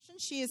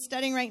She is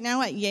studying right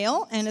now at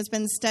Yale and has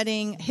been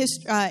studying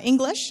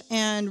English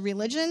and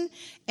religion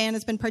and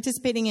has been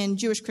participating in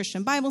Jewish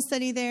Christian Bible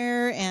study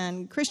there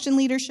and Christian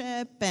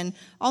leadership and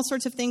all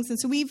sorts of things. And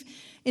so we've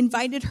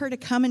invited her to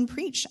come and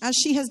preach, as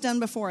she has done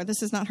before.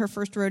 This is not her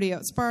first rodeo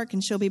at Spark,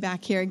 and she'll be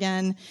back here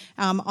again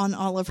on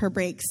all of her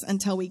breaks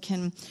until we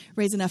can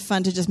raise enough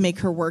funds to just make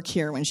her work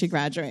here when she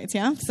graduates.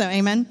 Yeah? So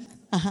amen?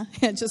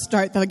 Just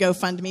start the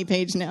GoFundMe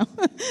page now.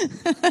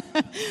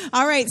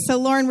 All right, so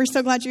Lauren, we're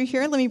so glad you're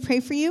here. Let me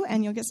pray for you,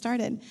 and you'll get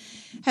started.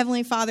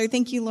 Heavenly Father,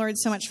 thank you, Lord,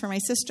 so much for my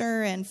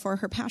sister and for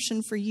her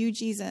passion for you,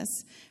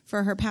 Jesus,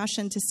 for her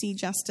passion to see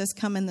justice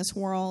come in this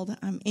world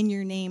in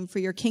your name, for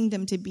your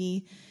kingdom to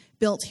be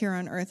built here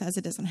on earth as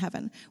it is in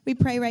heaven. We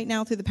pray right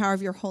now through the power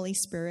of your Holy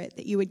Spirit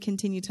that you would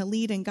continue to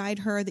lead and guide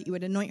her, that you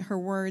would anoint her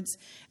words,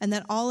 and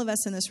that all of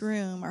us in this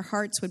room, our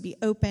hearts would be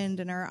opened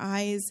and our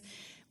eyes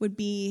would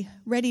be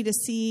ready to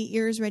see,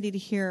 ears ready to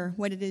hear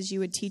what it is you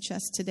would teach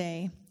us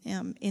today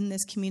in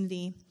this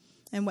community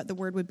and what the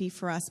word would be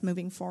for us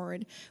moving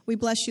forward. We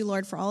bless you,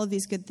 Lord, for all of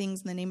these good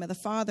things in the name of the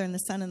Father and the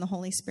Son and the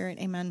Holy Spirit.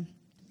 Amen.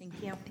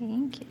 Thank you.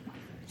 Thank you.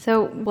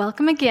 So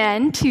welcome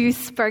again to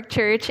Spark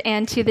Church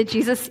and to the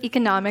Jesus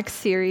Economics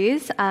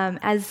series.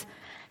 As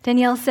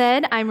Danielle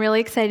said, I'm really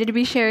excited to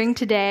be sharing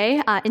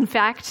today. In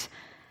fact,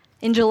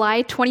 in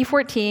July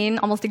 2014,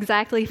 almost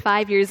exactly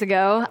 5 years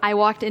ago, I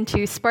walked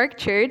into Spark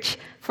Church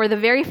for the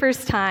very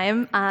first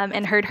time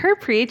and heard her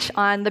preach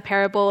on the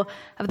parable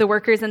of the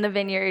workers in the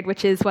vineyard,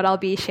 which is what I'll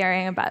be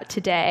sharing about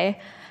today.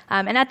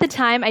 And at the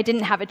time, I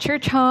didn't have a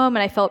church home,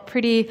 and I felt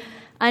pretty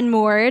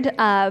unmoored.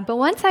 But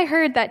once I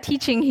heard that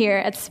teaching here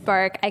at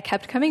Spark, I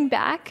kept coming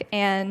back,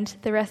 and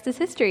the rest is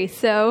history.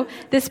 So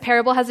this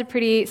parable has a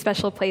pretty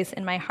special place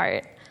in my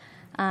heart.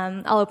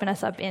 I'll open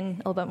us up in a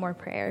little bit more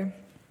prayer.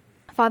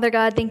 Father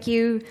God, thank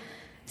you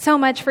so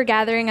much for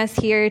gathering us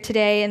here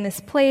today in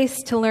this place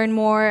to learn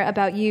more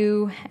about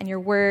you and your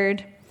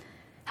word.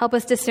 Help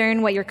us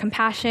discern what your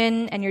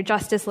compassion and your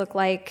justice look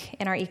like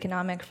in our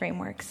economic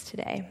frameworks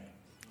today.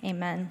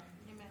 Amen.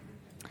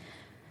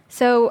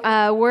 So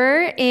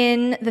we're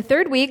in the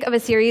third week of a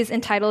series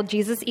entitled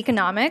Jesus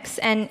Economics,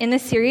 and in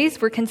this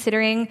series we're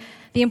considering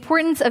the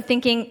importance of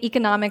thinking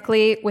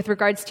economically with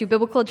regards to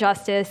biblical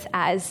justice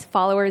as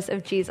followers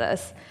of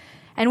Jesus.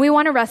 And we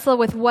want to wrestle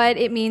with what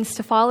it means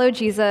to follow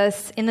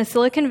Jesus in the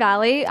Silicon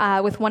Valley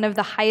with one of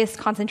the highest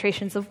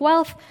concentrations of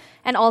wealth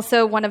and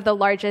also one of the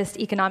largest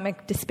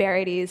economic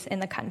disparities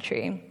in the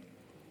country.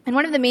 And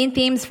one of the main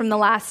themes from the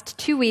last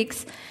 2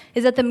 weeks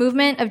is that the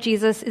movement of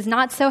Jesus is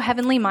not so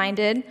heavenly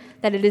minded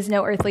that it is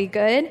no earthly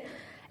good,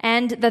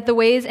 and that the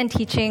ways and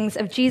teachings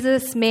of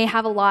Jesus may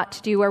have a lot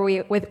to do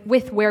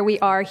with where we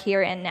are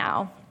here and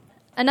now.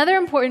 Another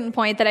important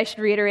point that I should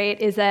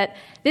reiterate is that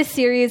this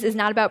series is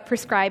not about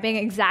prescribing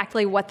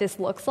exactly what this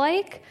looks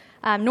like,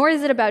 nor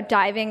is it about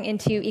diving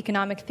into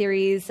economic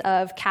theories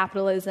of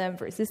capitalism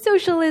versus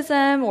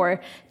socialism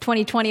or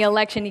 2020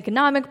 election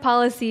economic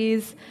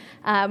policies.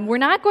 We're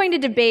not going to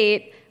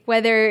debate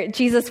whether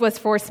Jesus was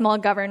for small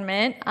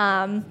government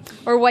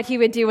or what he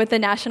would do with the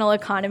national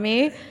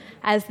economy,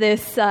 as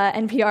this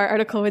NPR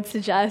article would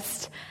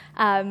suggest.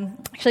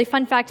 Actually,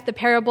 fun fact, the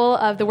parable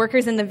of the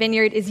workers in the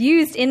vineyard is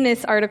used in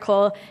this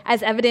article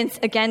as evidence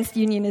against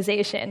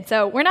unionization.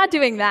 So we're not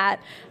doing that.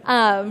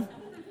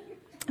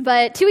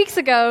 But 2 weeks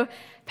ago,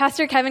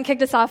 Pastor Kevin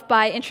kicked us off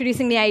by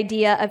introducing the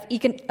idea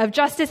of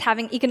justice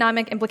having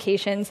economic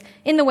implications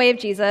in the way of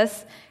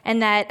Jesus,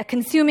 and that a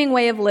consuming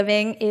way of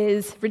living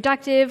is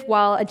reductive,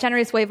 while a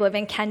generous way of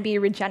living can be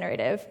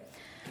regenerative.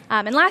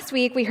 And last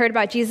week, we heard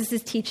about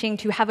Jesus' teaching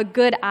to have a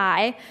good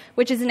eye,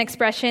 which is an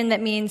expression that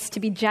means to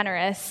be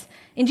generous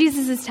in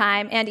Jesus'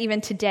 time and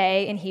even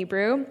today in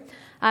Hebrew,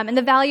 and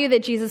the value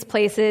that Jesus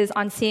places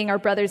on seeing our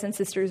brothers and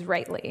sisters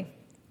rightly.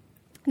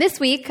 This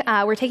week,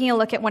 we're taking a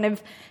look at one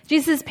of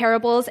Jesus'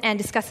 parables and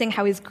discussing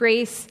how his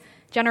grace,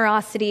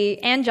 generosity,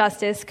 and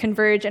justice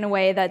converge in a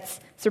way that's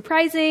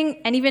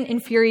surprising and even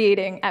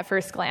infuriating at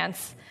first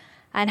glance,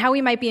 and how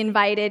we might be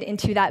invited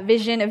into that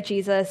vision of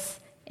Jesus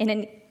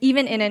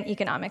even in an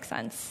economic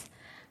sense.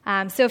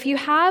 So if you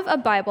have a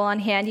Bible on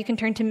hand, you can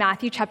turn to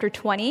Matthew chapter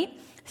 20,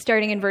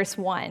 starting in verse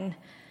 1.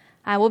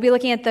 We'll be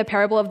looking at the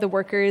parable of the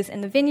workers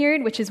in the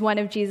vineyard, which is one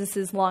of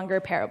Jesus' longer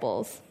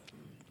parables.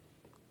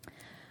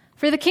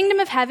 For the kingdom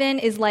of heaven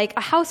is like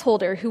a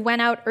householder who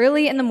went out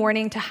early in the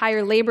morning to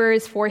hire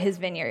laborers for his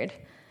vineyard.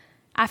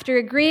 After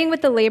agreeing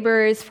with the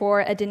laborers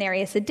for a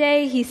denarius a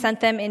day, he sent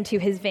them into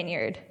his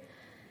vineyard.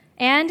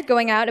 And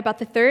going out about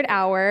the third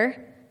hour,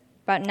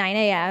 about 9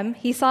 a.m.,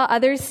 he saw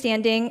others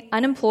standing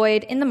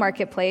unemployed in the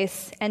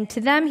marketplace, and to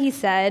them he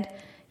said,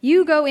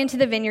 "You go into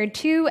the vineyard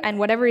too, and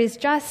whatever is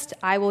just,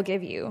 I will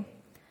give you."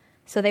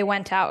 So they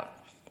went out.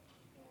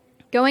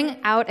 Going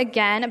out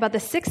again about the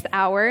 6th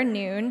hour,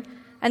 noon,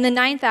 and the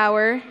 9th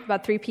hour,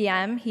 about 3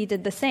 p.m., he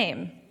did the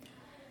same.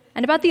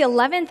 And about the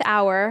 11th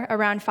hour,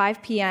 around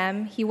 5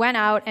 p.m., he went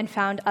out and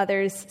found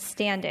others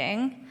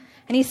standing.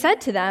 And he said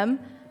to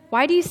them,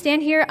 "Why do you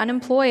stand here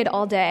unemployed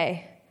all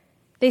day?"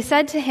 They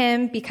said to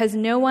him, "Because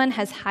no one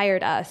has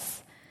hired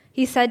us."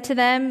 He said to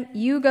them,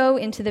 "You go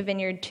into the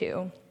vineyard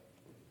too."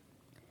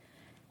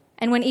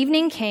 And when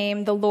evening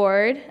came, the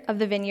Lord of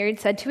the vineyard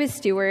said to his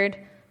steward,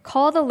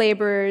 "Call the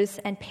laborers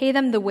and pay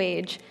them the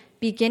wage,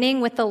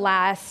 beginning with the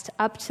last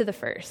up to the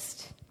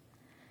first."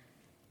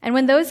 And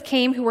when those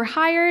came who were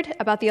hired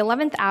about the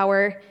 11th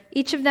hour,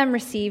 each of them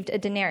received a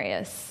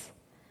denarius.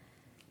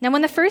 Now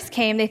when the first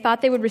came, they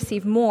thought they would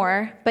receive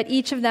more, but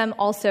each of them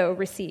also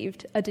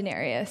received a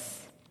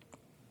denarius.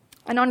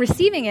 And on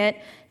receiving it,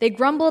 they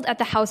grumbled at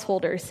the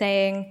householder,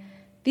 saying,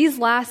 "These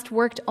last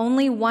worked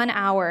only 1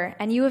 hour,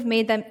 and you have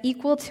made them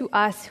equal to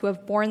us who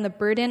have borne the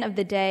burden of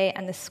the day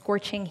and the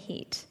scorching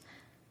heat."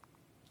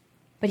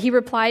 But he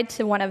replied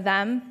to one of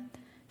them,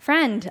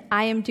 "Friend,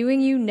 I am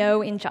doing you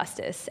no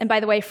injustice." And by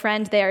the way,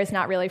 friend there is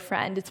not really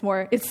friend.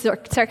 It's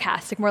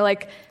sarcastic, more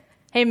like,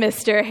 "Hey,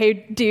 mister, hey,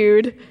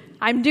 dude,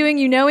 I'm doing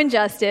you no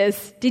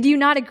injustice. Did you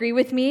not agree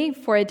with me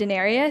for a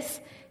denarius?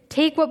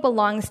 Take what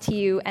belongs to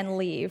you and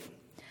leave.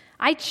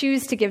 I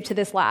choose to give to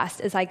this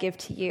last as I give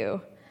to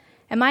you.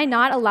 Am I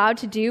not allowed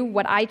to do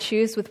what I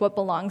choose with what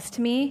belongs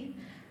to me?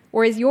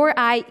 Or is your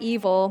eye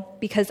evil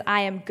because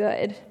I am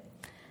good?"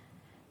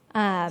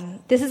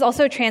 This is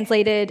also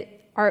translated,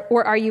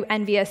 or are you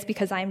envious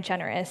because I am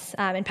generous?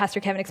 And Pastor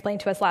Kevin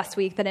explained to us last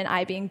week that an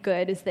eye being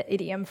good is the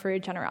idiom for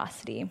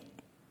generosity.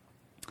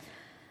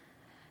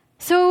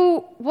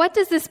 So what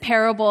does this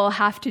parable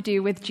have to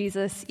do with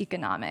Jesus'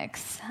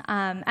 economics?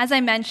 As I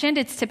mentioned,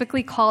 it's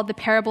typically called the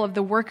parable of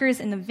the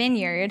workers in the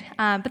vineyard,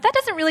 but that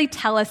doesn't really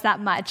tell us that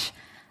much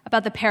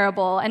about the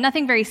parable, and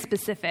nothing very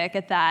specific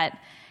at that.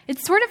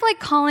 It's sort of like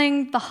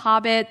calling The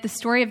Hobbit the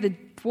story of the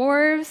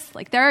dwarves.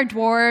 Like, there are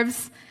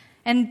dwarves,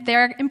 and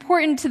they're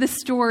important to the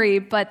story,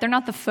 but they're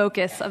not the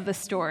focus of the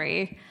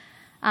story.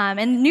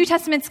 And New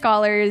Testament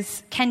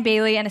scholars, Ken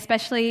Bailey and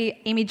especially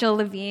Amy Jill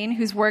Levine,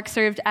 whose work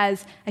served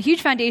as a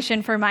huge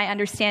foundation for my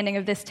understanding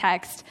of this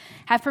text,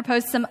 have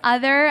proposed some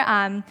other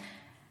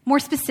more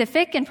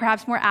specific and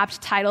perhaps more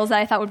apt titles that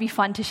I thought would be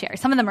fun to share.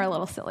 Some of them are a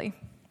little silly.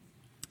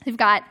 We've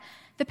got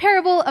the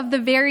parable of the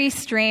very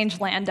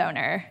strange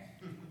landowner,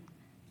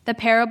 the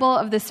parable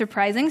of the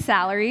surprising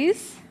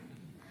salaries,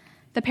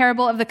 the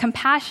parable of the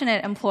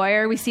compassionate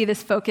employer. We see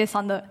this focus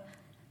on the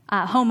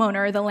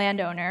homeowner, the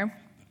landowner.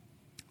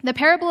 The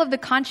parable of the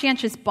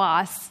conscientious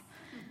boss,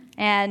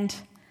 and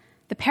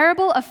the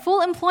parable of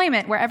full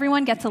employment where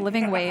everyone gets a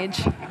living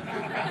wage.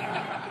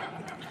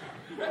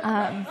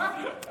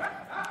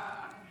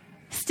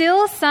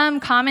 Still, some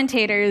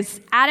commentators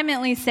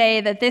adamantly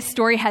say that this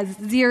story has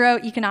zero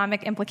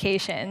economic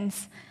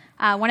implications.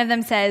 One of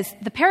them says,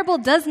 "The parable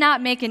does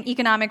not make an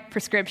economic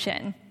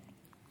prescription."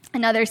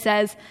 Another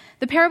says,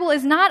 "The parable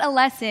is not a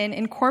lesson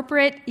in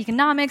corporate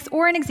economics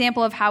or an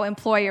example of how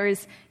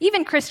employers,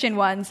 even Christian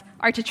ones,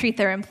 are to treat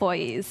their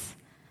employees."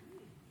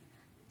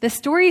 The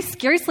story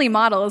scarcely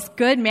models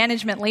good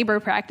management labor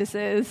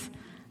practices,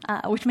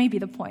 which may be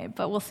the point,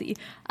 but we'll see.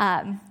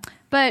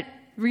 But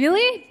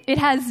really, it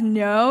has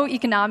no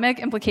economic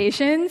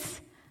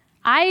implications?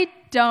 I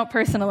don't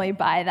personally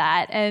buy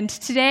that. And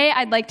today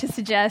I'd like to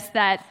suggest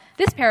that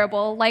this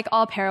parable, like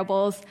all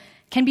parables,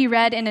 can be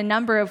read in a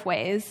number of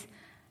ways.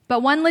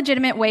 But one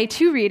legitimate way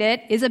to read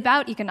it is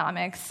about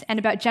economics and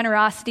about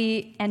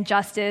generosity and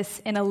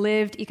justice in a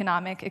lived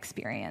economic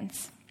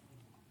experience.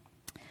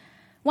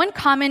 One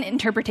common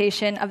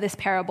interpretation of this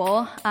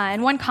parable,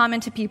 and one common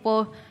to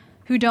people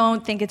who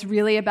don't think it's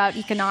really about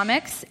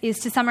economics, is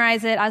to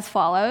summarize it as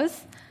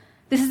follows.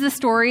 This is the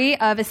story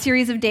of a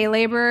series of day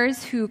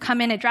laborers who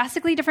come in at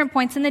drastically different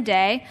points in the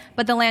day,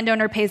 but the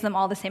landowner pays them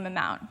all the same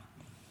amount.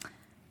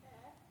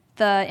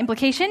 The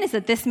implication is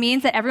that this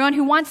means that everyone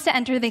who wants to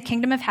enter the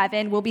kingdom of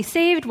heaven will be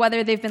saved,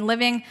 whether they've been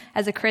living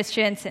as a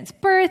Christian since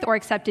birth or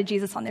accepted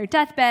Jesus on their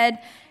deathbed.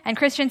 And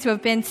Christians who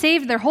have been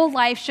saved their whole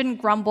life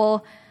shouldn't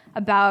grumble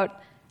about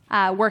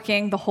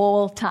working the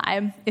whole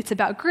time. It's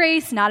about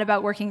grace, not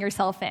about working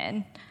yourself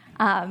in.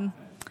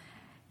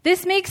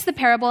 This makes the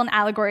parable an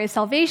allegory of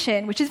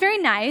salvation, which is very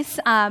nice,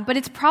 but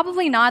it's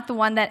probably not the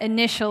one that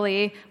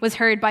initially was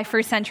heard by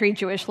first century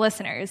Jewish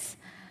listeners.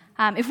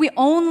 If we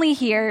only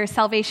hear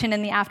salvation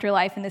in the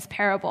afterlife in this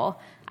parable,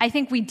 I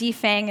think we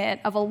defang it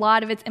of a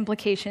lot of its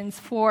implications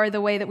for the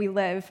way that we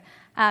live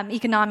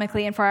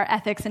economically and for our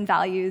ethics and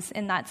values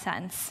in that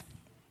sense.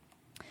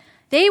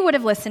 They would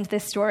have listened to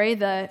this story,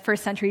 the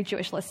first century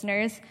Jewish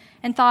listeners,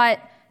 and thought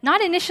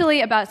not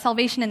initially about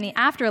salvation in the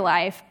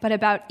afterlife, but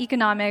about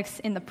economics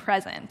in the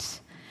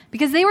present,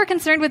 because they were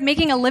concerned with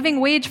making a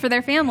living wage for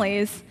their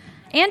families,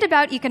 and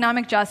about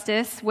economic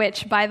justice,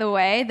 which, by the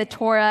way, the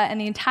Torah and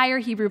the entire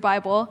Hebrew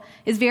Bible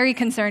is very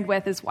concerned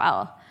with as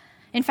well.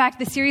 In fact,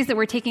 the series that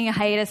we're taking a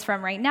hiatus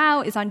from right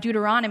now is on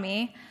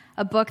Deuteronomy,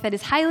 a book that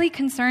is highly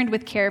concerned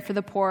with care for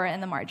the poor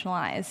and the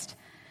marginalized.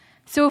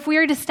 So if we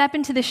were to step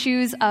into the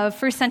shoes of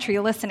first century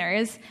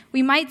listeners,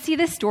 we might see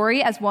this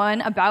story as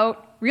one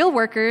about real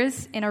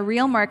workers in a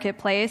real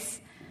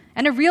marketplace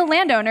and a real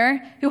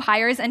landowner who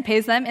hires and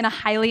pays them in a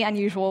highly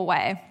unusual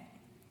way.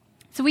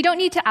 So we don't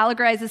need to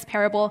allegorize this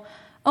parable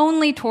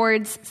only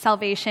towards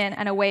salvation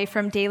and away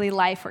from daily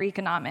life or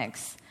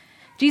economics.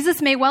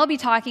 Jesus may well be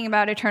talking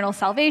about eternal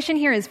salvation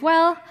here as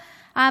well,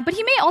 but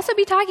he may also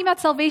be talking about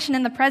salvation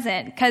in the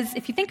present, because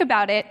if you think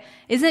about it,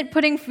 isn't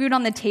putting food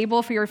on the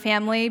table for your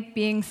family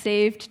being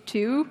saved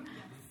too?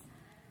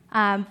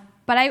 But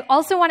I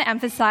also want to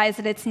emphasize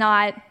that it's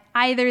not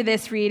either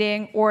this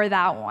reading or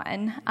that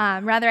one.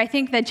 Rather, I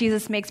think that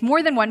Jesus makes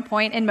more than one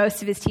point in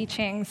most of his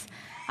teachings,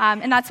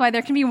 and that's why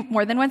there can be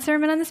more than one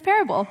sermon on this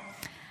parable.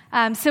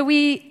 So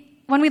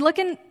when we look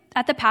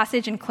at the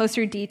passage in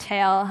closer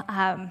detail,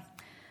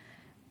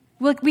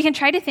 we can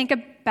try to think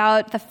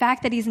about the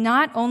fact that he's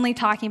not only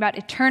talking about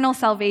eternal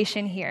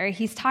salvation here,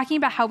 he's talking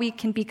about how we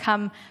can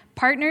become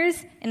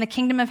partners in the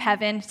kingdom of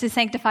heaven to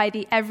sanctify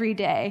the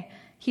everyday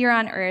here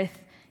on earth,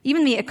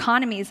 even the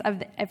economies of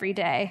the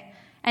everyday.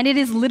 And it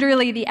is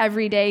literally the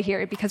everyday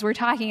here because we're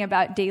talking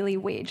about daily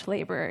wage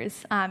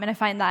laborers. And I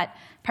find that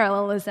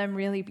parallelism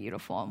really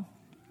beautiful.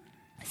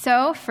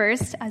 So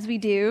first, as we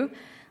do,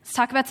 let's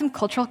talk about some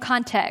cultural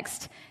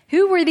context.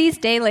 Who were these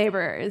day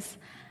laborers?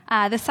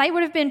 The sight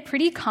would have been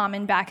pretty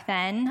common back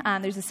then.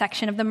 There's a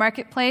section of the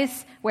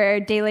marketplace where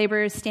day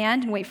laborers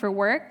stand and wait for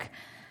work.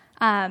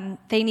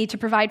 They need to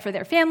provide for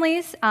their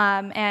families,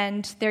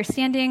 and they're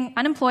standing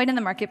unemployed in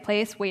the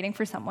marketplace waiting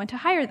for someone to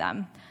hire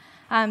them.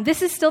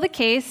 This is still the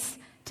case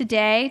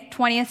today,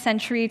 20th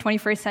century,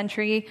 21st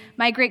century.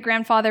 My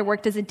great-grandfather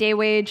worked as a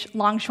day-wage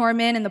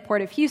longshoreman in the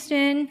port of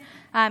Houston,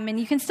 and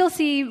you can still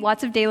see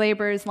lots of day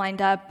laborers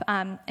lined up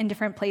in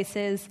different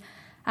places.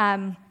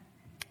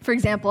 For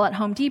example, at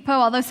Home Depot,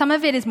 although some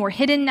of it is more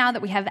hidden now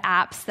that we have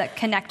apps that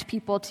connect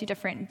people to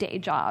different day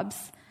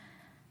jobs.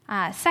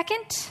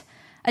 Second,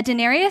 a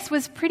denarius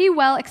was pretty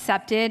well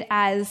accepted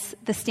as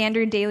the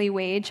standard daily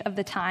wage of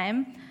the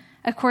time.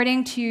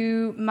 According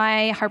to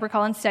my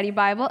HarperCollins Study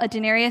Bible, a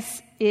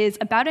denarius is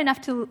about enough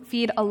to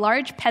feed a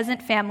large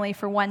peasant family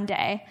for one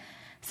day.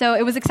 So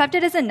it was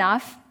accepted as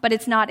enough, but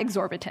it's not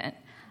exorbitant.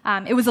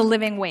 It was a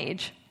living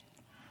wage.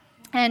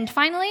 And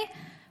finally,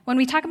 when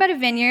we talk about a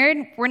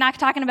vineyard, we're not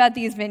talking about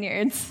these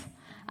vineyards.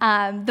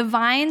 The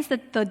vines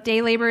that the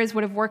day laborers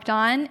would have worked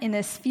on in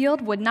this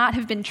field would not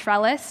have been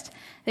trellised.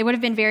 They would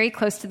have been very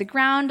close to the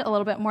ground, a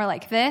little bit more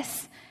like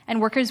this, and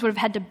workers would have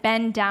had to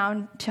bend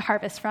down to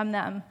harvest from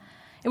them.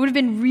 It would have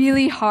been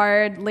really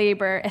hard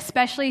labor,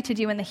 especially to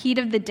do in the heat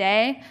of the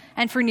day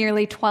and for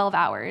nearly 12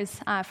 hours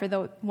for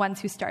the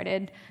ones who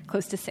started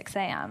close to 6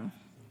 a.m.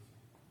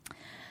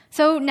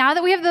 So now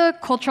that we have the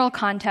cultural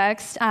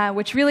context,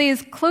 which really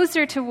is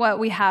closer to what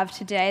we have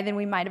today than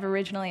we might have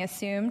originally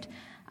assumed,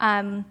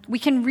 we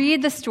can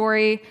read the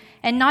story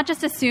and not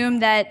just assume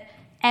that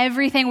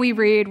everything we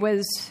read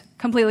was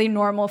completely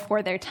normal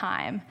for their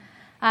time.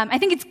 I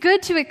think it's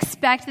good to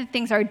expect that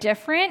things are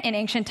different in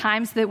ancient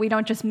times, that we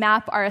don't just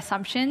map our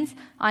assumptions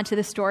onto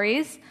the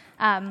stories,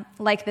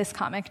 like this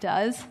comic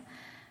does.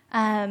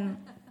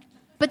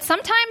 But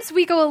sometimes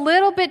we go a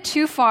little bit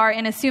too far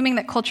in assuming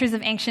that cultures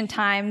of ancient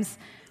times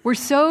were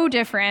so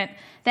different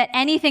that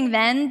anything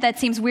then that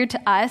seems weird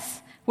to us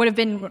would have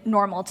been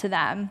normal to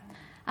them.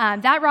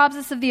 That robs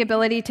us of the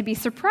ability to be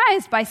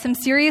surprised by some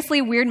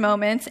seriously weird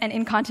moments and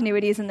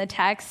incontinuities in the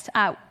text,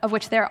 of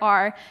which there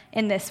are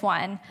in this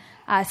one.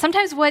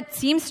 Sometimes what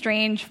seems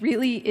strange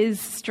really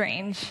is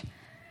strange.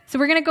 So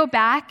we're going to go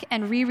back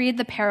and reread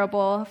the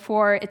parable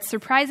for its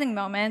surprising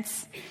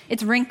moments,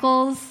 its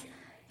wrinkles,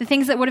 the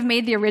things that would have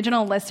made the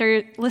original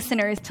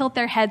listeners tilt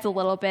their heads a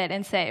little bit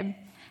and say,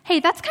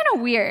 hey, that's kind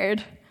of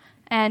weird.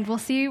 And we'll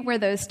see where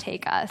those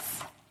take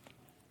us.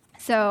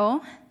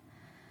 So,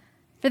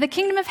 for the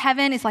kingdom of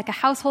heaven is like a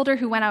householder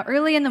who went out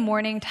early in the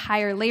morning to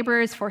hire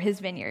laborers for his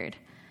vineyard.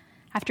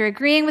 After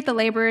agreeing with the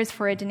laborers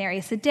for a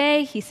denarius a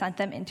day, he sent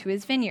them into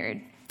his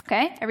vineyard.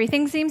 Okay,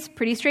 everything seems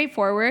pretty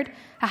straightforward.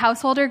 A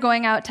householder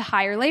going out to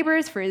hire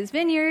laborers for his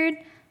vineyard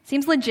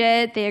seems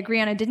legit. They agree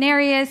on a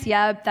denarius.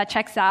 Yep, that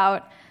checks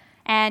out.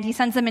 And he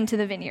sends them into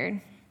the vineyard.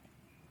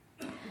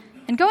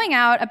 And going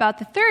out about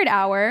the third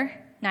hour,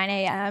 9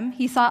 a.m.,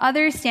 he saw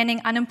others standing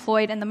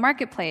unemployed in the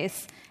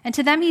marketplace. And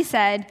to them he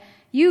said,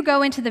 "You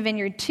go into the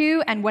vineyard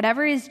too, and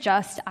whatever is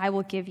just I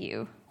will give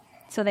you."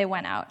 So they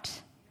went out.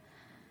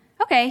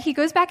 Okay, he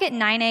goes back at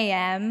 9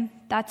 a.m.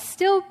 That's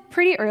still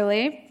pretty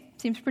early.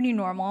 Seems pretty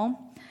normal.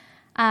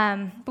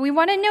 But we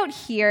want to note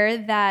here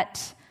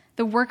that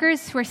the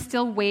workers who are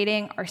still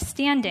waiting are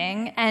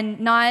standing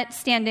and not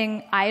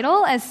standing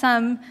idle, as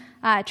some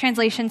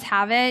translations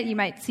have it. You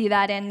might see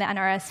that in the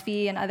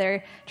NRSV and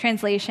other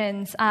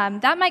translations.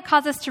 That might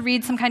cause us to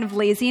read some kind of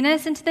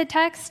laziness into the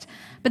text,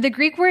 but the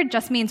Greek word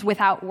just means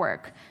without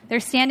work. They're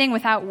standing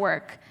without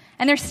work.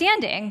 And they're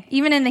standing,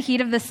 even in the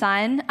heat of the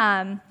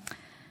sun,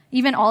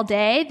 even all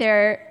day.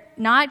 They're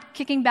not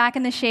kicking back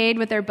in the shade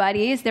with their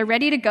buddies. They're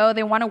ready to go.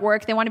 They want to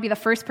work. They want to be the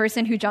first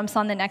person who jumps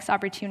on the next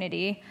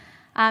opportunity.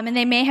 And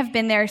they may have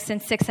been there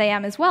since 6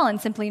 a.m. as well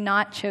and simply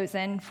not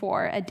chosen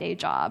for a day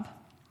job.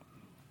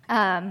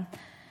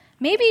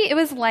 Maybe it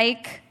was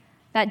like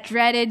that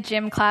dreaded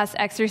gym class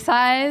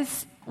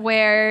exercise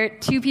where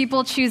two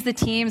people choose the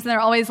teams and they're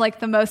always like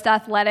the most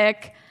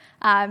athletic.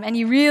 And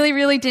you really,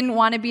 really didn't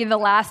want to be the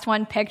last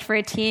one picked for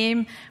a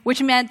team,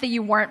 which meant that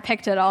you weren't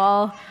picked at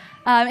all.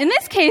 In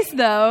this case,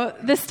 though,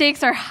 the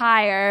stakes are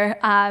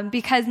higher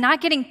because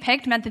not getting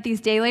picked meant that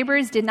these day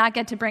laborers did not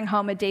get to bring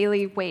home a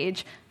daily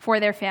wage for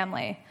their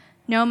family.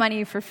 No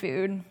money for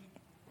food.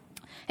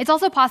 It's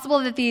also possible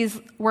that these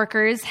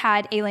workers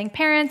had ailing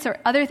parents or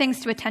other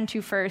things to attend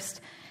to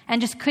first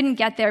and just couldn't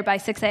get there by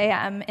 6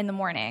 a.m. in the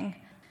morning.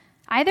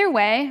 Either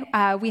way,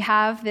 we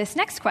have this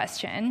next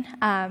question.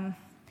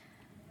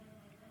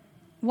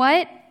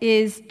 What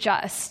is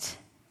just?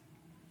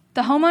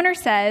 The homeowner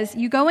says,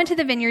 "You go into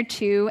the vineyard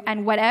too,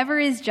 and whatever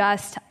is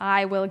just,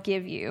 I will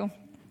give you."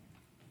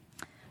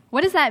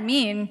 What does that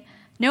mean?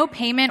 No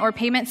payment or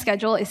payment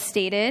schedule is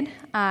stated.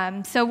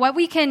 So what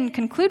we can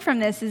conclude from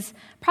this is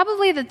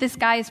probably that this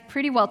guy is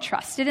pretty well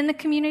trusted in the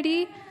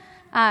community.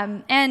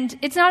 And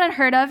it's not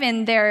unheard of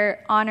in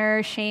their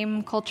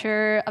honor-shame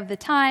culture of the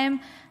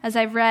time, as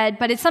I've read,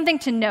 but it's something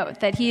to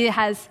note that he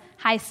has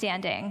high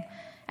standing.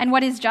 And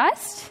what is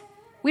just?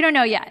 We don't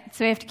know yet,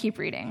 so we have to keep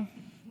reading.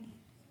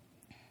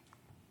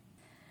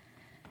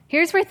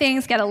 Here's where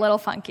things get a little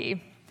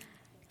funky.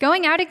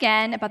 Going out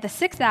again about the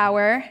 6th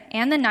hour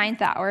and the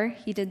 9th hour,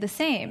 he did the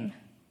same.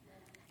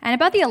 And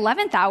about the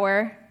 11th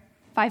hour,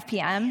 5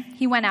 p.m.,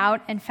 he went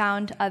out and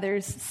found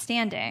others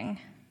standing.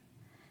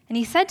 And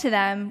he said to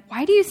them,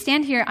 "Why do you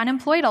stand here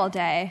unemployed all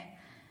day?"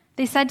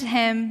 They said to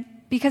him,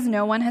 "Because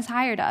no one has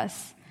hired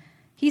us."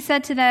 He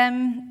said to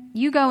them,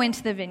 "You go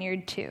into the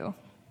vineyard too."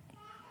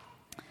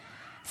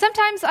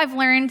 Sometimes I've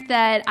learned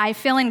that I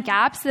fill in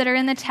gaps that are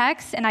in the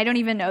text, and I don't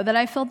even know that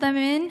I filled them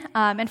in.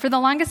 And for the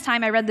longest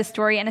time, I read the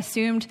story and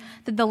assumed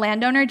that the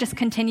landowner just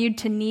continued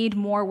to need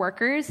more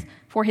workers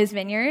for his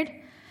vineyard.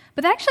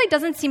 But that actually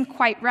doesn't seem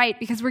quite right,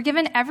 because we're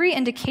given every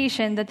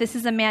indication that this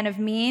is a man of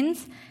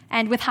means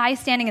and with high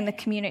standing in the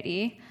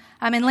community.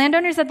 And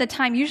landowners at the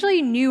time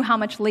usually knew how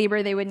much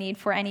labor they would need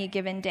for any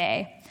given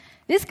day.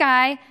 This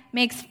guy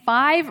makes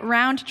 5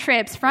 round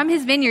trips from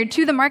his vineyard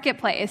to the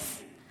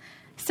marketplace.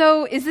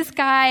 So is this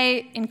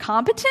guy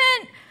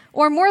incompetent?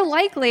 Or more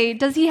likely,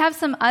 does he have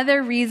some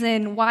other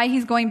reason why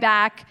he's going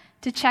back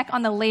to check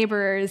on the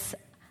laborers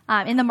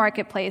in the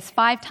marketplace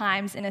 5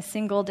 times in a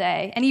single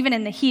day, and even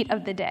in the heat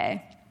of the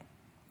day?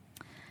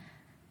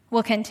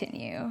 We'll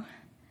continue.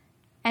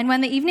 And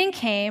when the evening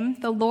came,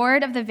 the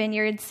Lord of the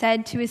vineyard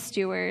said to his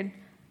steward,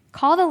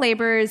 "Call the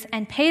laborers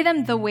and pay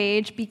them the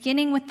wage,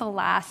 beginning with the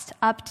last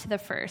up to the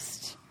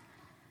first."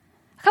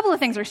 A couple of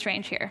things are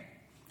strange here.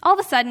 All of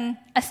a sudden,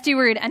 a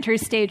steward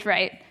enters stage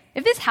right.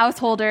 If this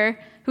householder,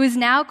 who is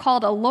now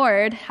called a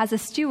lord, has a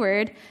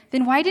steward,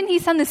 then why didn't he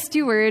send the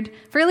steward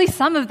for at least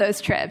some of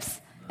those trips,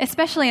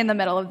 especially in the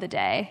middle of the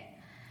day?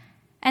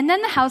 And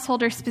then the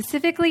householder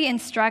specifically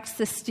instructs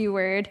the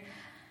steward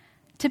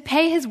to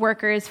pay his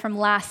workers from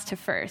last to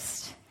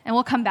first. And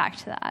we'll come back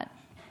to that.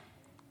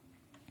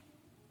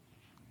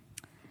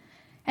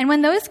 And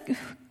when those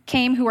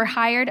came who were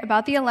hired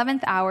about the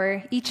 11th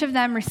hour, each of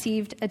them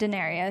received a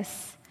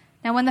denarius.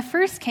 Now when the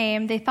first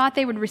came, they thought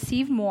they would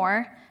receive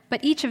more,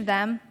 but each of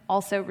them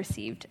also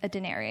received a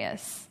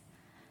denarius.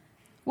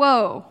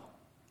 Whoa,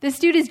 this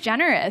dude is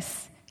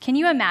generous. Can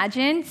you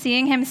imagine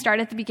seeing him start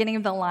at the beginning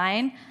of the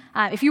line?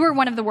 If you were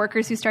one of the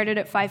workers who started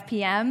at 5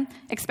 p.m.,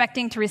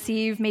 expecting to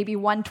receive maybe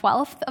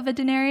 1/12 of a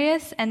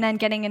denarius, and then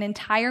getting an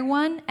entire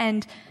one,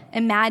 and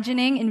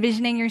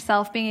envisioning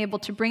yourself being able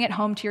to bring it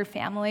home to your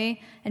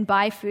family and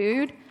buy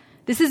food,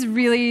 this is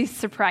really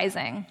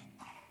surprising.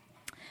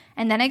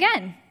 And then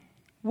again,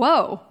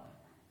 whoa,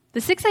 the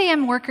 6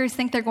 a.m. workers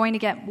think they're going to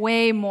get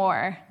way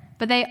more,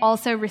 but they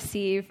also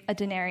receive a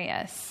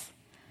denarius.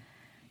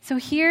 So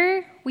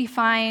here we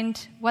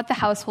find what the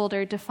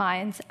householder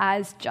defines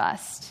as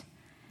just.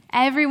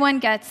 Everyone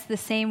gets the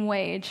same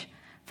wage,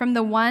 from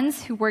the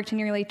ones who worked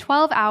nearly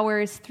 12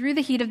 hours through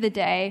the heat of the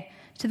day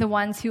to the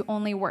ones who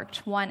only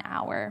worked 1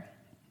 hour.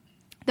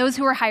 Those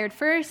who were hired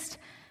first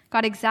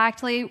got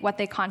exactly what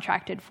they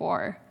contracted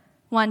for,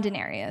 1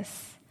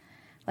 denarius.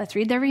 Let's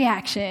read their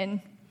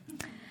reaction.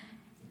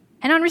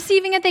 And on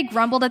receiving it, they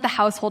grumbled at the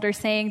householder,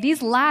 saying,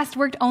 "These last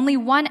worked only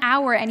 1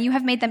 hour, and you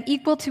have made them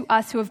equal to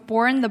us who have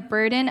borne the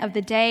burden of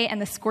the day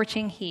and the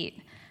scorching heat."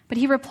 But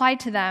he replied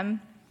to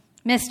them,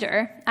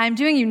 "Mister, I am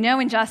doing you no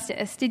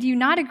injustice. Did you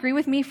not agree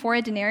with me for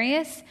a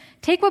denarius?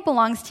 Take what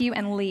belongs to you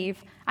and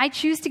leave. I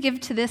choose to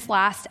give to this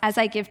last as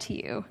I give to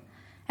you.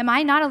 Am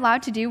I not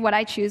allowed to do what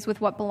I choose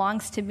with what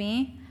belongs to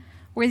me?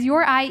 Or is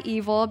your eye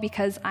evil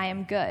because I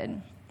am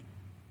good?"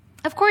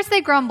 Of course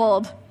they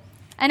grumbled.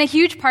 And a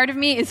huge part of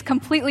me is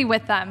completely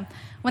with them.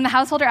 When the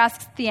householder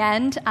asks at the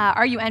end,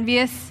 "Are you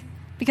envious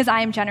because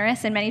I am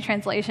generous?" in many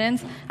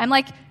translations, I'm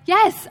like,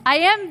 yes, I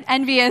am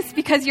envious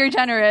because you're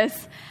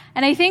generous.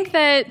 And I think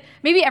that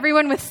maybe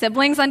everyone with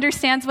siblings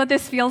understands what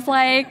this feels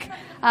like.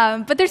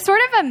 But there's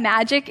sort of a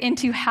magic in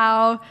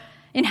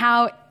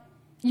how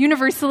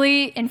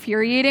universally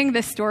infuriating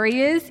this story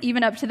is,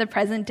 even up to the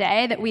present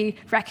day, that we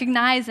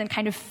recognize and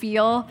kind of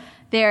feel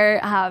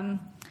their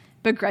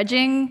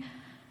begrudging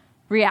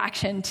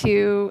reaction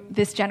to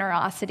this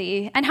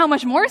generosity, and how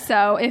much more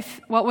so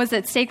if what was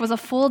at stake was a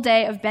full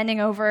day of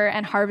bending over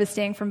and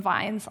harvesting from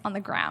vines on the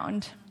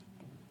ground.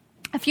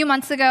 A few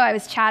months ago, I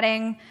was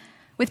chatting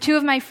with two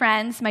of my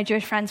friends, my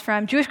Jewish friends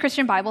from Jewish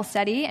Christian Bible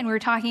Study, and we were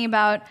talking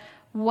about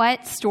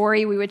what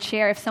story we would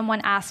share if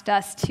someone asked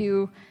us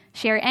to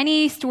share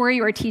any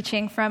story or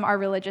teaching from our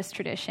religious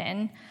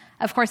tradition.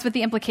 Of course, with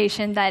the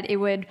implication that it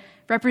would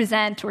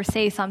represent or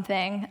say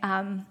something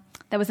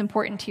that was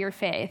important to your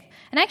faith.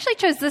 And I actually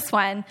chose this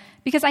one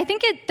because I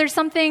think there's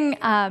something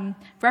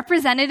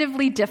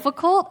representatively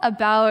difficult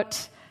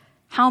about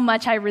how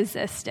much I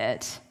resist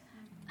it.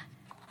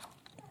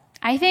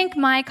 I think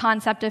my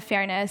concept of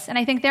fairness, and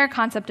I think their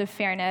concept of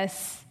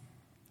fairness,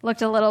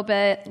 looked a little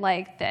bit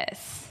like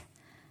this.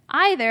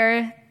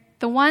 Either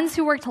the ones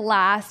who worked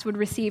last would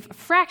receive a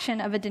fraction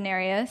of a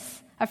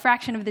denarius, a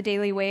fraction of the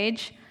daily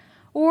wage,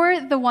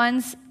 or the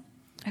ones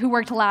who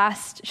worked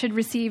last should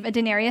receive a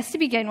denarius to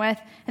begin with,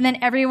 and then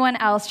everyone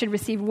else should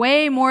receive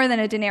way more than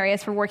a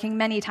denarius for working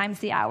many times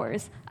the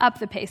hours, up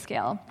the pay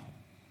scale.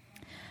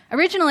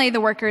 Originally,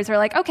 the workers were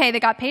like, okay, they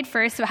got paid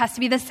first, so it has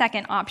to be the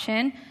second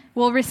option.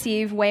 We'll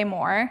receive way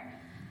more.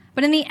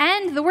 But in the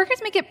end, the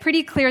workers make it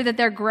pretty clear that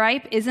their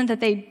gripe isn't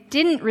that they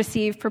didn't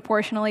receive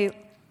proportionally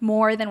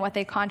more than what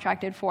they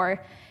contracted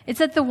for. It's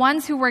that the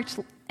ones who worked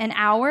an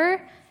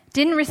hour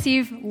didn't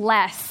receive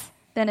less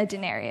than a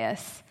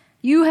denarius.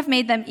 You have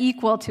made them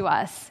equal to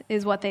us,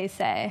 is what they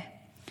say.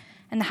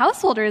 And the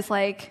householder is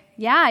like,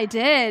 yeah, I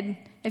did.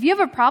 If you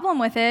have a problem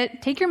with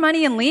it, take your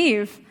money and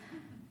leave.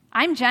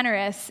 I'm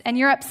generous, and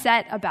you're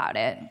upset about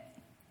it.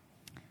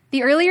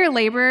 The earlier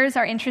laborers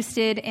are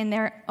interested in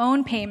their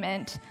own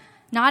payment,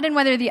 not in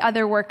whether the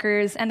other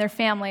workers and their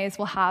families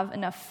will have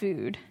enough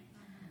food.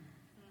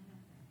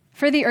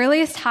 For the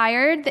earliest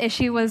hired, the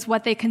issue was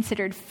what they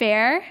considered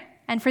fair,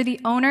 and for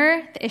the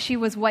owner, the issue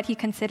was what he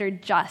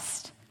considered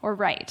just or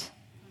right.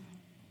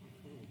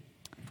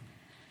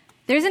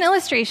 There's an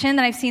illustration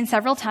that I've seen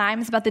several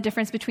times about the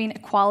difference between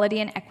equality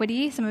and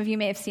equity. Some of you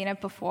may have seen it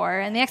before.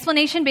 And the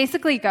explanation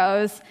basically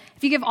goes,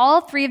 if you give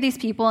all three of these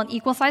people an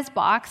equal-sized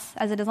box,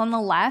 as it is on the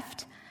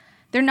left,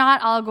 they're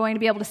not all going to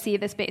be able to see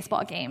this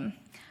baseball game.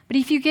 But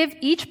if you give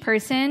each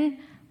person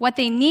what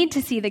they need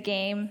to see the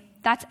game,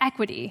 that's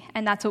equity,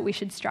 and that's what we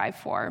should strive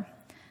for.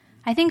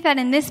 I think that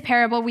in this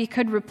parable, we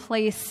could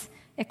replace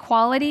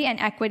equality and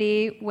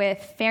equity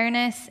with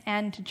fairness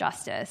and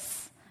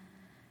justice.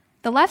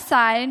 The left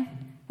side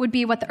would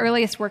be what the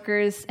earliest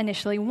workers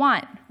initially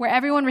want, where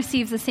everyone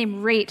receives the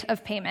same rate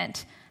of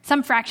payment,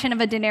 some fraction of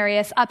a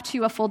denarius up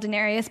to a full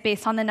denarius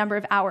based on the number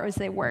of hours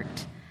they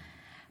worked.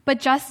 But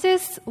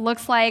justice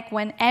looks like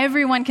when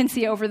everyone can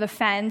see over the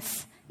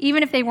fence,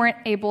 even if they weren't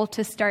able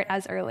to start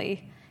as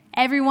early.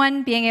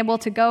 Everyone being able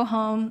to go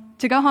home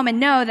and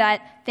know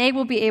that they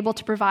will be able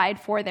to provide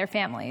for their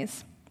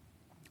families.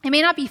 It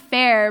may not be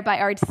fair by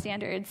our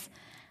standards,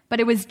 but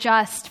it was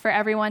just for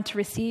everyone to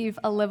receive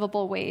a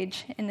livable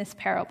wage in this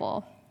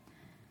parable.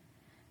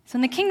 So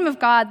in the kingdom of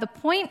God, the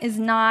point is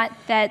not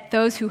that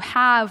those who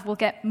have will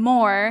get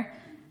more.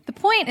 The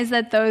point is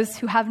that those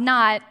who have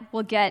not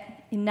will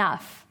get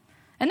enough.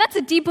 And that's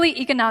a deeply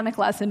economic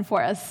lesson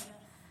for us.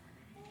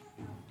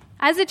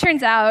 As it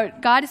turns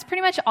out, God is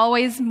pretty much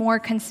always more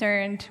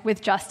concerned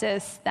with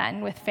justice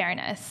than with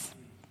fairness.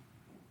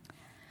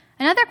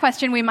 Another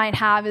question we might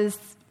have is,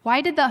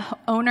 why did the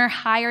owner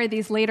hire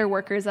these later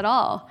workers at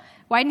all?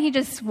 Why didn't he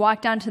just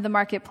walk down to the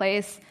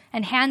marketplace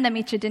and hand them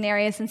each a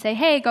denarius and say,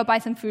 hey, go buy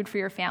some food for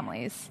your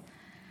families?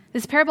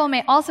 This parable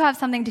may also have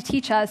something to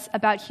teach us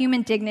about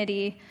human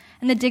dignity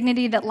and the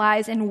dignity that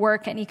lies in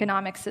work and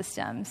economic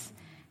systems.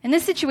 In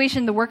this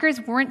situation, the workers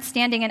weren't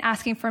standing and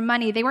asking for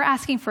money. They were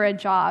asking for a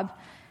job,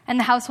 and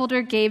the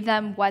householder gave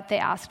them what they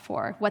asked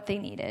for, what they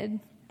needed.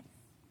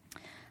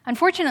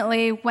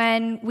 Unfortunately,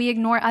 when we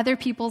ignore other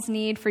people's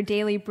need for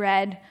daily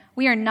bread,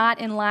 we are not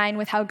in line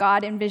with how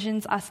God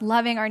envisions us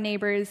loving our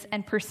neighbors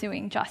and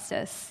pursuing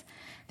justice.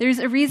 There's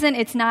a reason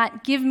it's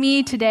not, give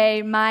me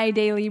today my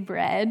daily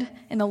bread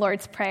in the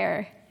Lord's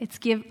Prayer. It's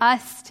give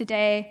us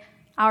today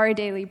our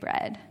daily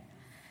bread.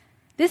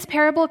 This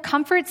parable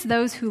comforts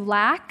those who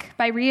lack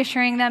by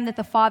reassuring them that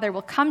the Father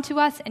will come to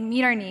us and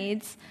meet our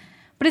needs,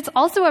 but it's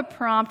also a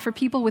prompt for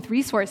people with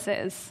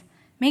resources.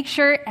 Make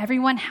sure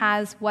everyone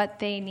has what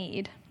they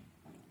need.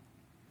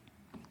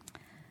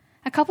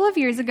 A couple of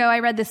years ago, I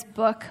read this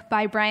book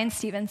by Brian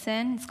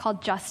Stevenson. It's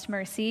called Just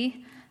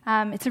Mercy.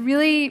 It's a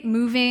really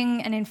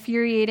moving and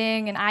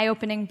infuriating and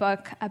eye-opening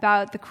book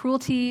about the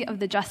cruelty of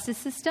the justice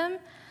system,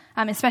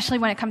 especially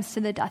when it comes to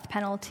the death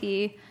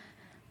penalty.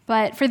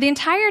 But for the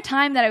entire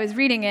time that I was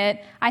reading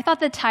it, I thought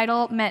the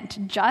title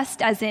meant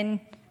just as in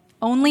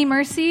only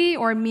mercy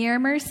or mere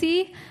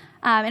mercy.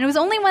 And it was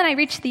only when I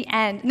reached the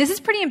end, and this is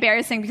pretty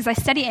embarrassing because I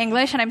study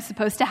English and I'm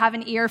supposed to have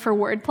an ear for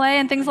wordplay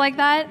and things like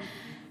that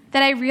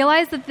I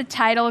realized that the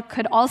title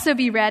could also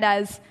be read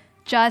as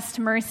Just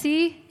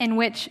Mercy, in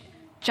which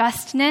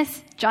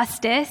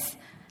justice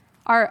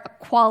are a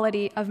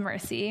quality of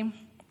mercy.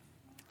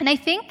 And I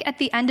think at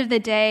the end of the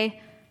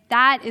day,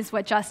 that is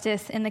what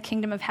justice in the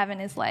kingdom of heaven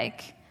is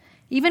like.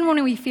 Even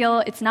when we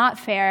feel it's not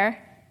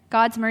fair,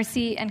 God's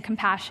mercy and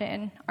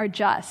compassion are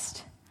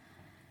just.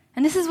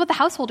 And this is what the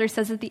householder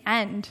says at the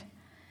end.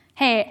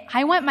 Hey,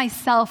 I want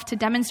myself to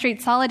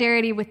demonstrate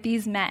solidarity with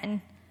these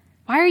men,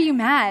 Why are you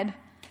mad?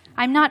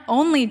 I'm not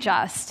only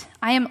just,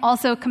 I am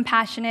also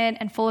compassionate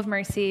and full of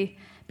mercy,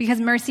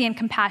 because mercy and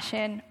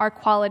compassion are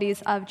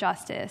qualities of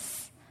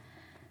justice.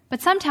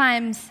 But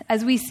sometimes,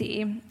 as we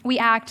see, we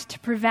act to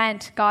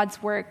prevent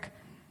God's work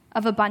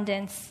of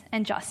abundance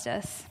and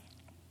justice.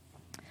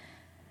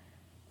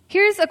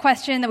 Here's a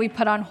question that we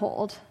put on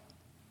hold.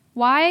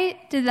 Why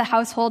did the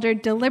householder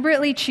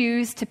deliberately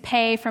choose to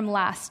pay from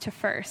last to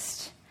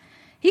first?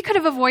 He could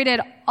have avoided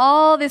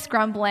all this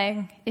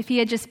grumbling if he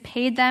had just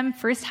paid them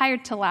first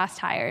hired to last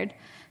hired.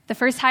 The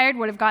first hired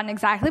would have gotten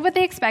exactly what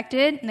they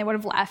expected, and they would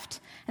have left.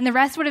 And the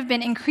rest would have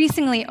been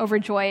increasingly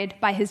overjoyed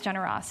by his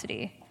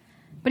generosity.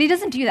 But he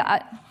doesn't do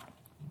that.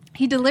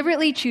 He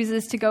deliberately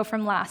chooses to go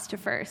from last to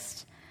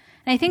first.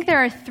 And I think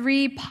there are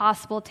 3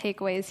 possible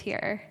takeaways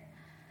here.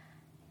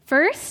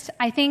 First,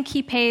 I think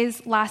he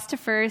pays last to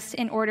first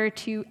in order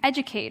to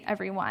educate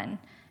everyone,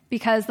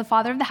 because the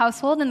father of the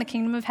household in the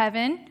kingdom of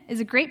heaven is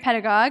a great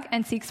pedagogue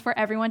and seeks for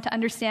everyone to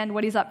understand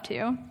what he's up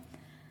to.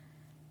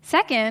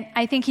 Second,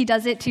 I think he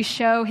does it to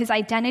show his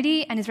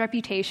identity and his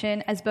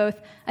reputation as both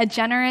a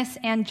generous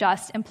and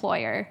just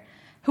employer.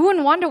 Who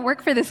wouldn't want to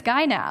work for this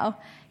guy now?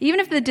 Even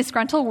if the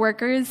disgruntled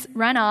workers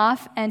run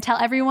off and tell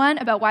everyone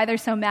about why they're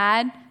so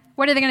mad,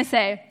 what are they going to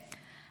say?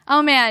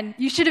 Oh man,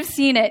 you should have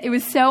seen it. It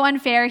was so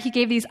unfair. He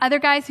gave these other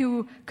guys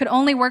who could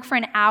only work for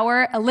an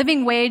hour a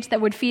living wage that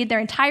would feed their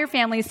entire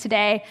families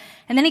today.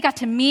 And then he got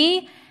to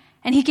me,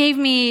 and he gave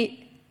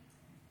me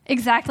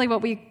exactly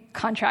what we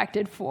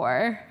contracted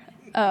for.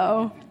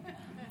 Oh.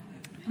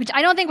 Which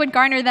I don't think would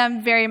garner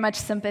them very much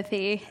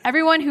sympathy.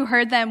 Everyone who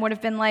heard them would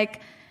have been like,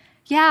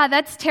 yeah,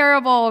 that's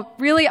terrible,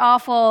 really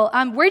awful.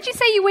 Where'd you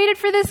say you waited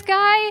for this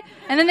guy?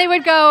 And then they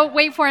would go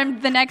wait for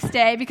him the next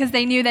day because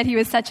they knew that he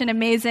was such an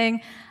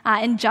amazing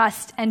and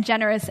just and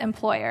generous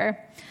employer.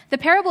 The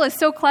parable is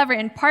so clever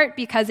in part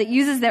because it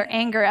uses their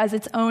anger as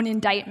its own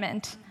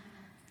indictment.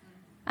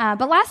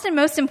 But last and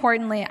most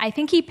importantly, I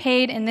think he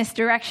paid in this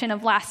direction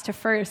of last to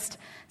first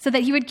so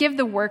that he would give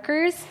the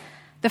workers,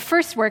 the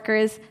first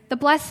workers, the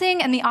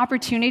blessing and the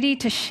opportunity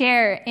to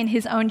share in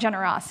his own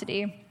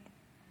generosity.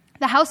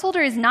 The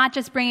householder is not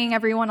just bringing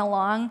everyone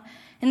along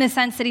in the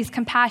sense that he's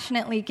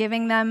compassionately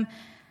giving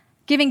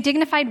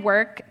dignified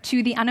work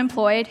to the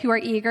unemployed who are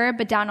eager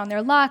but down on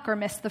their luck or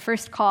missed the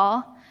first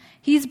call.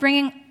 He's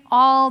bringing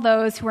all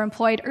those who were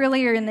employed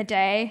earlier in the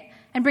day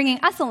and bringing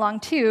us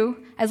along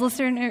too as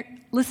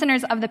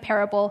listeners of the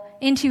parable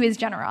into his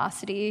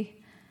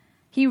generosity.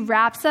 He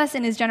wraps us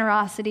in his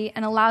generosity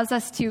and allows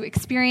us to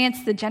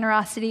experience the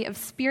generosity of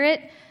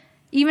spirit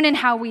even in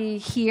how we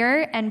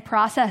hear and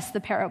process the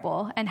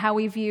parable and how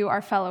we view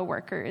our fellow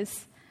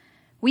workers.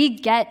 We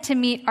get to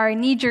meet our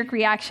knee-jerk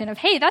reaction of,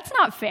 hey, that's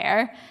not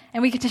fair,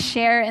 and we get to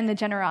share in the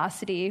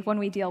generosity when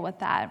we deal with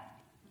that.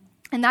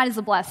 And that is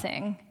a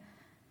blessing.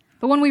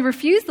 But when we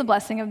refuse the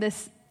blessing of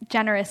this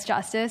generous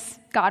justice,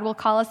 God will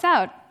call us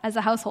out, as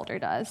a householder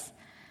does.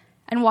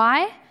 And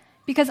why?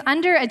 Because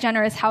under a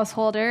generous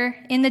householder,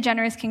 in the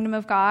generous kingdom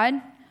of God,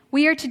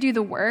 we are to do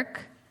the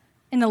work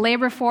in the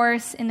labor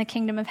force in the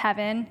kingdom of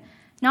heaven,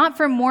 not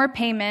for more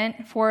payment,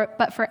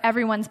 but for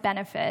everyone's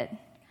benefit.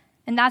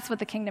 And that's what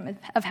the kingdom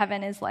of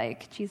heaven is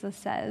like, Jesus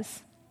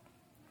says.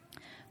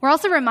 We're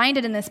also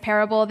reminded in this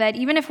parable that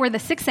even if we're the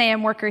 6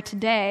 a.m. worker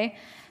today,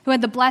 who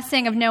had the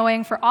blessing of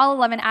knowing for all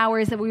 11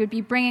 hours that we would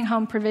be bringing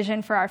home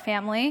provision for our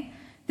family,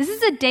 this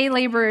is a day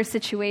laborer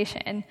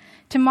situation.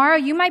 Tomorrow,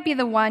 you might be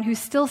the one who's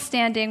still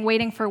standing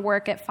waiting for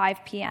work at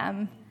 5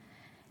 p.m.,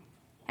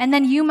 and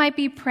then you might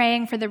be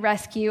praying for the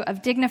rescue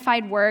of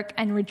dignified work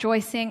and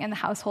rejoicing in the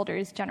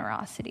householder's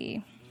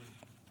generosity.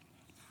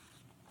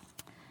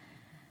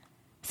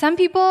 Some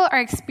people are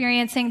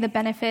experiencing the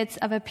benefits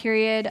of a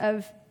period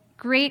of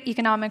great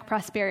economic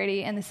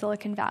prosperity in the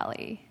Silicon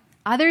Valley.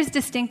 Others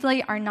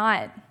distinctly are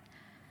not.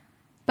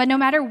 But no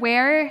matter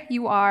where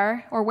you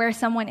are or where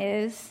someone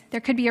is, there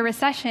could be a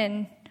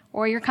recession,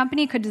 or your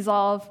company could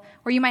dissolve,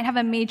 or you might have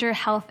a major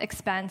health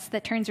expense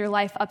that turns your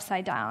life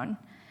upside down.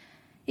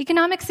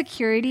 Economic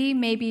security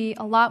may be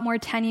a lot more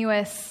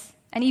tenuous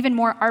and even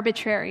more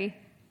arbitrary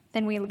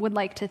than we would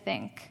like to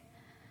think.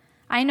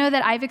 I know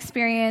that I've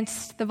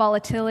experienced the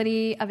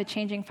volatility of a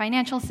changing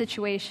financial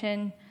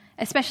situation,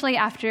 especially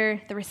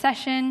after the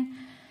recession,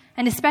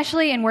 and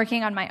especially in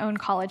working on my own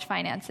college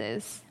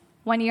finances.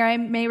 One year I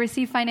may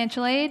receive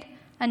financial aid,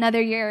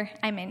 another year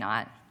I may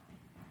not.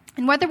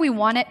 And whether we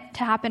want it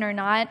to happen or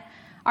not,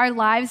 our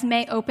lives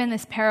may open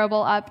this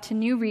parable up to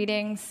new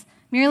readings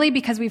merely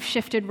because we've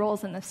shifted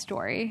roles in the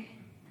story.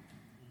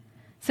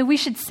 So we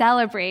should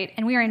celebrate,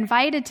 and we are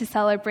invited to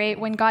celebrate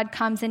when God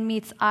comes and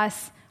meets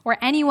us or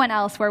anyone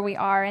else where we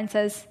are and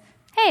says,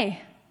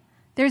 hey,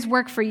 there's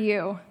work for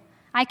you.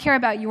 I care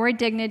about your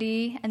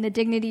dignity and the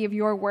dignity of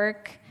your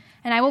work,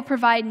 and I will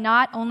provide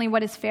not only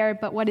what is fair,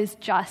 but what is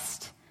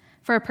just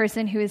for a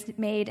person who is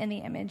made in the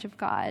image of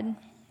God.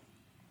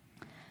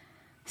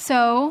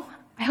 So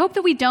I hope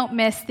that we don't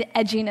miss the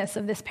edginess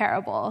of this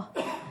parable.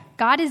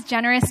 God is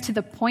generous to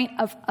the point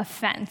of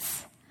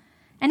offense.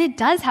 And it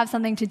does have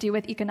something to do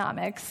with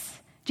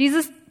economics.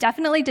 Jesus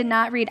definitely did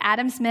not read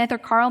Adam Smith or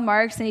Karl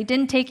Marx, and he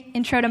didn't take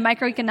Intro to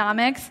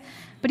Microeconomics,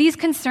 but he's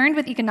concerned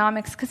with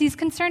economics because he's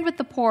concerned with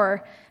the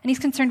poor, and he's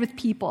concerned with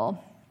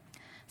people.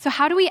 So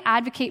how do we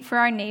advocate for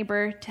our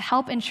neighbor to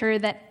help ensure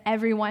that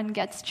everyone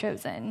gets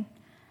chosen?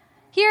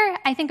 Here,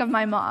 I think of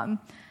my mom.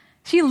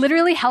 She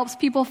literally helps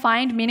people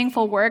find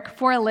meaningful work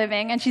for a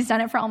living, and she's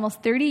done it for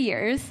almost 30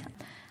 years.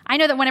 I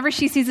know that whenever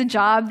she sees a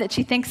job that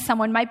she thinks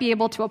someone might be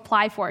able to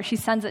apply for, she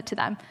sends it to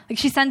them. Like,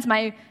 she sends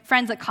my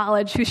friends at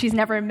college who she's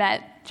never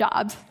met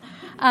jobs.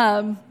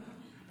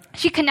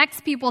 She connects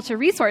people to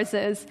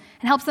resources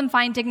and helps them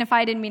find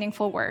dignified and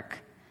meaningful work.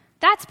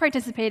 That's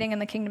participating in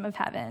the kingdom of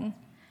heaven.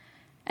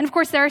 And of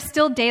course, there are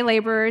still day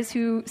laborers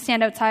who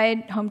stand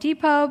outside Home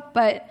Depot,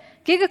 but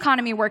gig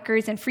economy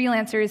workers and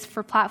freelancers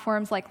for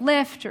platforms like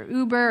Lyft or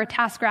Uber or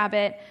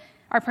TaskRabbit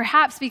are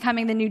perhaps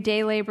becoming the new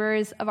day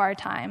laborers of our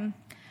time.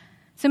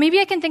 So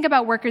maybe I can think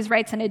about workers'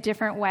 rights in a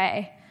different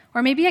way.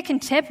 Or maybe I can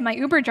tip my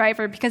Uber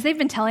driver because they've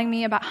been telling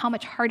me about how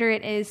much harder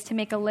it is to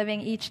make a living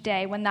each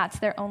day when that's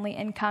their only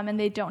income and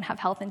they don't have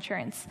health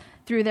insurance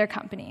through their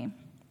company.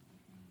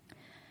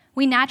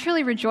 We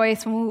naturally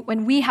rejoice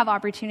when we have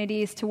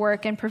opportunities to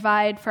work and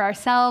provide for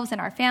ourselves and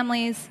our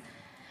families.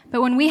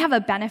 But when we have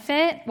a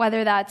benefit,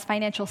 whether that's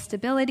financial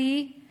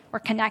stability or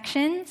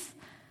connections,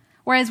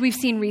 or as we've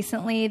seen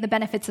recently, the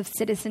benefits of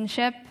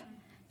citizenship,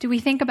 do we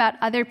think about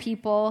other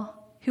people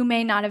who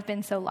may not have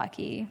been so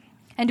lucky?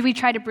 And do we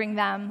try to bring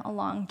them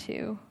along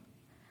too?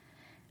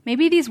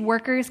 Maybe these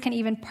workers can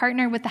even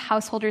partner with the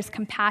householders'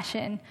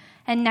 compassion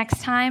and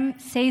next time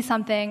say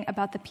something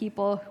about the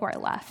people who are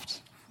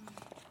left.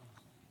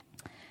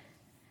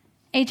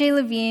 A.J.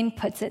 Levine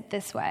puts it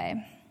this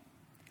way: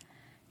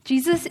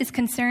 Jesus is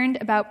concerned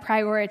about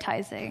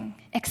prioritizing,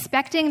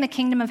 expecting the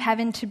kingdom of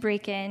heaven to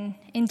break in.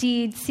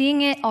 Indeed,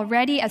 seeing it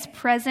already as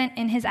present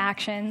in his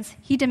actions,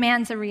 he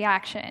demands a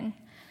reaction.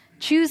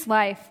 Choose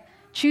life.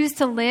 Choose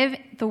to live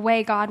the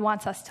way God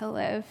wants us to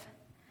live.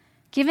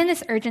 Given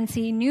this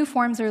urgency, new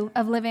forms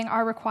of living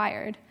are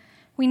required.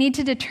 We need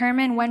to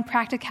determine when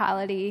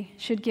practicality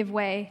should give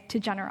way to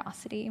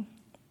generosity.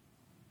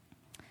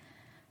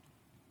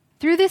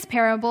 Through this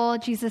parable,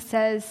 Jesus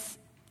says,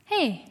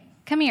 "Hey,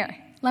 come here.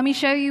 Let me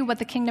show you what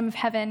the kingdom of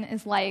heaven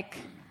is like.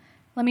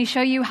 Let me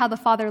show you how the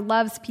Father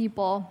loves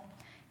people."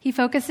 He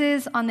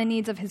focuses on the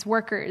needs of his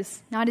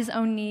workers, not his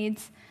own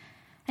needs,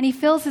 and he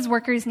fills his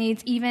workers'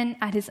 needs even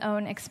at his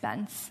own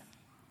expense.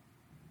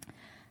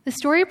 The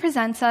story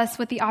presents us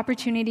with the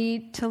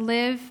opportunity to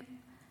live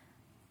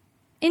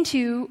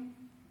into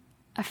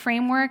a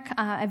framework,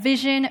 a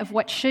vision of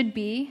what should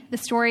be, the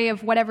story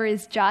of whatever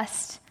is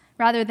just,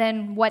 rather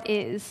than what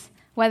is,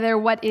 whether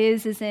what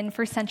is in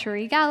first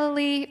century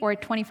Galilee or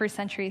 21st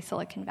century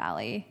Silicon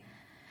Valley.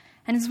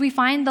 And as we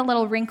find the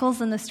little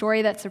wrinkles in the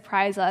story that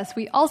surprise us,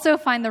 we also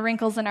find the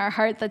wrinkles in our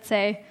heart that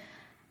say,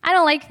 I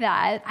don't like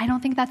that. I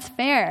don't think that's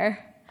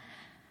fair.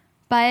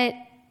 But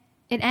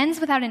it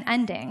ends without an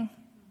ending.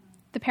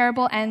 The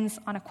parable ends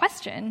on a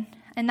question,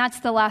 and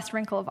that's the last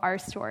wrinkle of our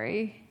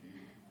story.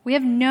 We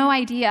have no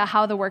idea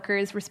how the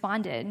workers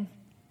responded.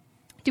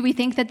 Do we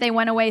think that they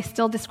went away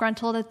still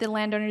disgruntled at the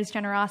landowner's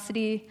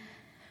generosity?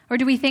 Or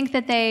do we think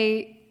that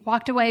they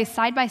walked away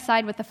side by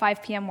side with the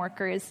 5 p.m.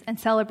 workers and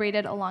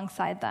celebrated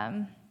alongside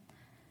them?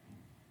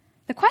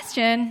 The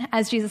question,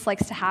 as Jesus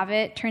likes to have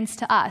it, turns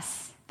to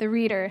us, the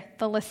reader,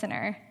 the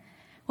listener.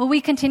 Will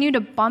we continue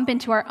to bump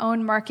into our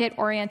own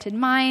market-oriented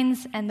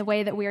minds and the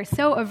way that we are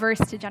so averse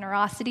to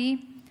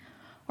generosity?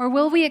 Or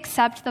will we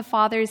accept the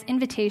Father's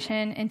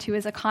invitation into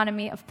his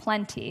economy of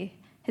plenty,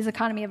 his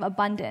economy of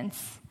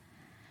abundance?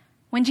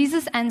 When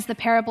Jesus ends the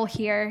parable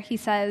here, he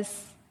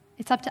says,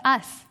 it's up to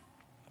us.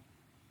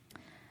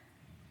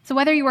 So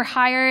whether you were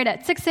hired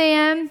at 6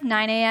 a.m.,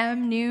 9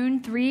 a.m.,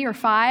 noon, 3 or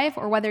 5,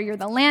 or whether you're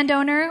the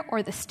landowner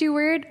or the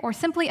steward or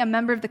simply a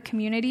member of the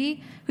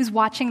community who's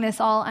watching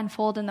this all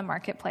unfold in the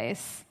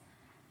marketplace,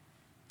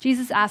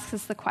 Jesus asks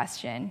us the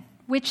question,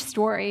 which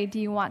story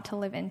do you want to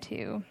live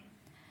into?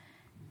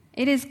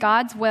 It is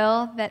God's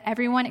will that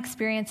everyone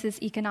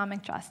experiences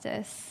economic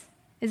justice.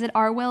 Is it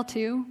our will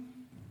too?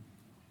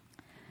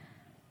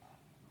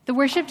 The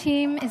worship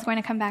team is going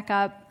to come back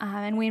up,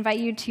 and we invite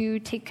you to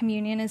take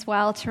communion as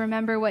well to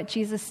remember what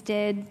Jesus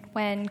did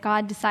when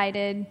God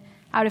decided,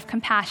 out of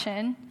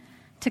compassion,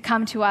 to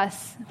come to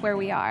us where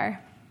we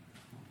are.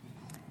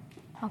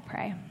 I'll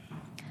pray.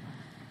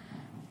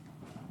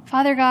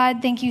 Father God,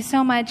 thank you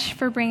so much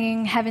for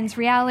bringing heaven's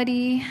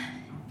reality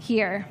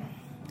here,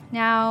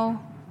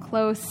 now,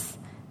 close,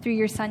 through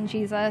your Son,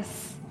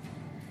 Jesus.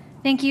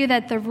 Thank you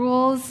that the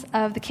rules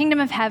of the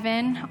kingdom of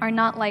heaven are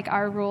not like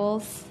our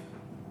rules.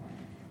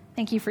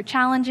 Thank you for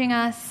challenging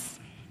us.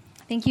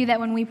 Thank you that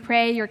when we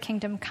pray, your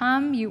kingdom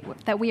come,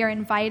 that we are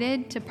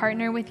invited to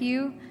partner with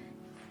you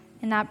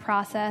in that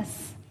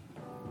process.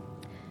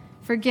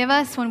 Forgive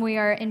us when we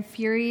are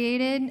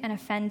infuriated and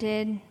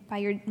offended by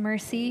your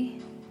mercy.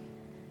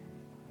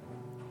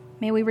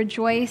 May we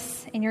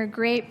rejoice in your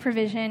great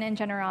provision and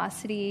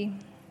generosity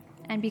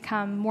and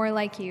become more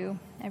like you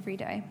every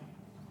day.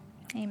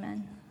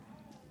 Amen.